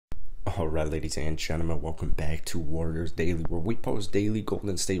Alright, ladies and gentlemen, welcome back to Warriors Daily, where we post daily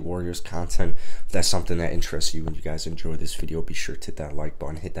Golden State Warriors content. If that's something that interests you and you guys enjoy this video, be sure to hit that like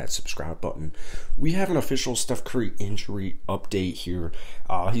button, hit that subscribe button. We have an official Steph Curry injury update here.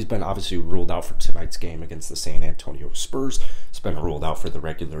 He's been obviously ruled out for tonight's game against the San Antonio Spurs. He's been ruled out for the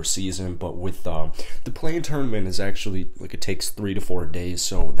regular season, but with the play-in tournament is actually, it takes 3 to 4 days,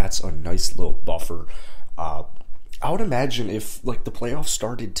 so that's a nice little buffer. I would imagine if the playoffs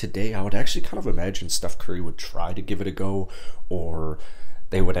started today, I would actually kind of imagine Steph Curry would try to give it a go, or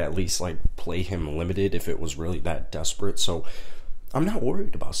they would at least play him limited if it was really that desperate. So I'm not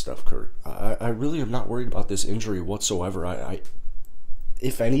worried about Steph Curry. I really am not worried about this injury whatsoever.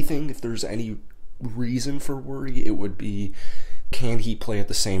 If anything, if there's any reason for worry, it would be, can he play at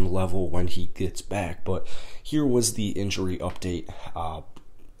the same level when he gets back? But here was the injury update,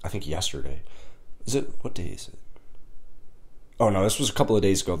 I think yesterday. What day is it? Oh no, this was a couple of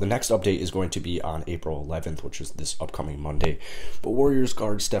days ago. The next update is going to be on April 11th, which is this upcoming Monday. But Warriors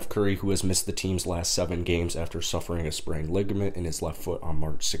guard Steph Curry, who has missed the team's last 7 games after suffering a sprained ligament in his left foot on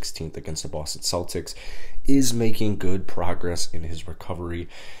March 16th against the Boston Celtics, is making good progress in his recovery.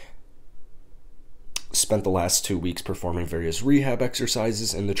 Spent the last 2 weeks performing various rehab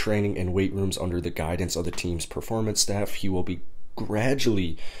exercises in the training and weight rooms under the guidance of the team's performance staff. He will be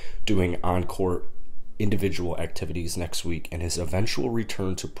gradually doing on-court individual activities next week, and his eventual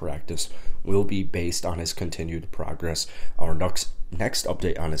return to practice will be based on his continued progress. Our next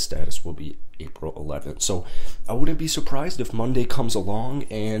update on his status will be April 11th. So I wouldn't be surprised if Monday comes along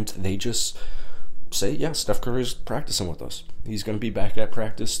and they just say, yeah, Steph Curry's practicing with us. He's going to be back at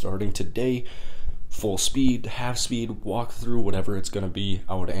practice starting today. Full speed, half speed, walk through, whatever it's going to be.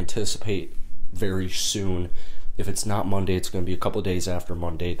 I would anticipate very soon. If it's not Monday, it's going to be a couple of days after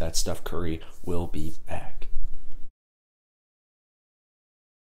Monday that Steph Curry will be back.